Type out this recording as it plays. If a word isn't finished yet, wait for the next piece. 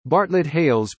Bartlett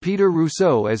hails Peter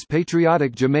Rousseau as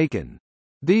patriotic Jamaican.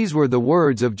 These were the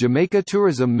words of Jamaica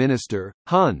Tourism Minister,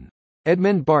 Hon.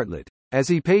 Edmund Bartlett, as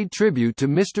he paid tribute to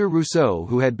Mr. Rousseau,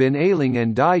 who had been ailing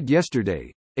and died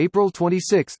yesterday, April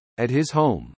 26, at his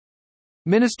home.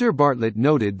 Minister Bartlett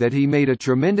noted that he made a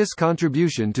tremendous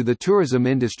contribution to the tourism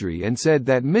industry and said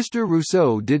that Mr.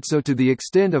 Rousseau did so to the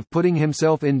extent of putting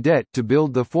himself in debt to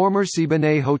build the former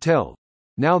Siboney Hotel,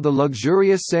 now the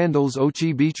luxurious Sandals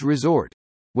Ochi Beach Resort,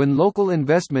 when local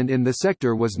investment in the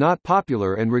sector was not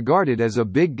popular and regarded as a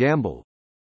big gamble.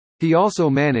 He also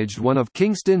managed one of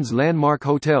Kingston's landmark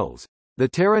hotels, the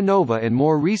Terra Nova, and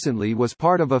more recently was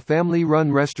part of a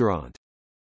family-run restaurant.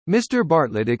 Mr.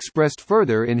 Bartlett expressed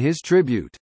further in his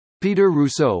tribute. Peter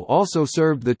Rousseau also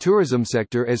served the tourism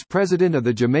sector as president of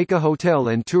the Jamaica Hotel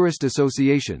and Tourist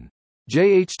Association,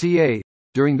 JHTA,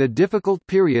 during the difficult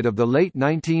period of the late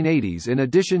 1980s, in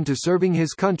addition to serving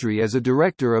his country as a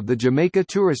director of the Jamaica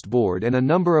Tourist Board and a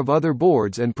number of other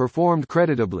boards, and performed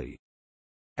creditably.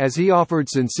 As he offered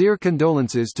sincere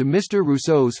condolences to Mr.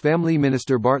 Rousseau's family,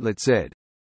 Minister Bartlett said,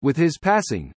 "With his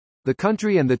passing, the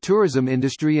country and the tourism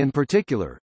industry in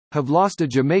particular have lost a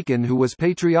Jamaican who was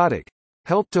patriotic,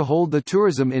 helped to hold the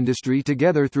tourism industry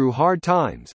together through hard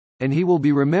times, and he will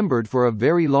be remembered for a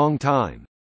very long time."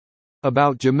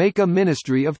 About Jamaica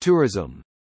Ministry of Tourism.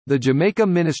 The Jamaica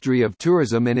Ministry of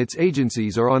Tourism and its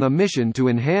agencies are on a mission to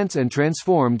enhance and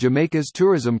transform Jamaica's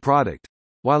tourism product,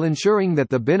 while ensuring that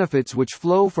the benefits which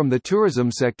flow from the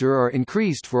tourism sector are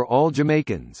increased for all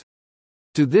Jamaicans.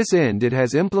 To this end, it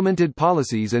has implemented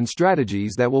policies and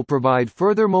strategies that will provide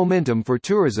further momentum for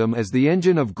tourism as the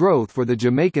engine of growth for the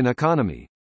Jamaican economy.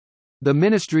 The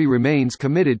ministry remains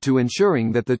committed to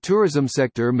ensuring that the tourism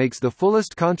sector makes the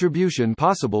fullest contribution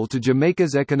possible to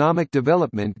Jamaica's economic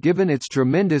development given its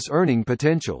tremendous earning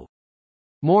potential.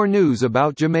 More news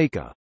about Jamaica.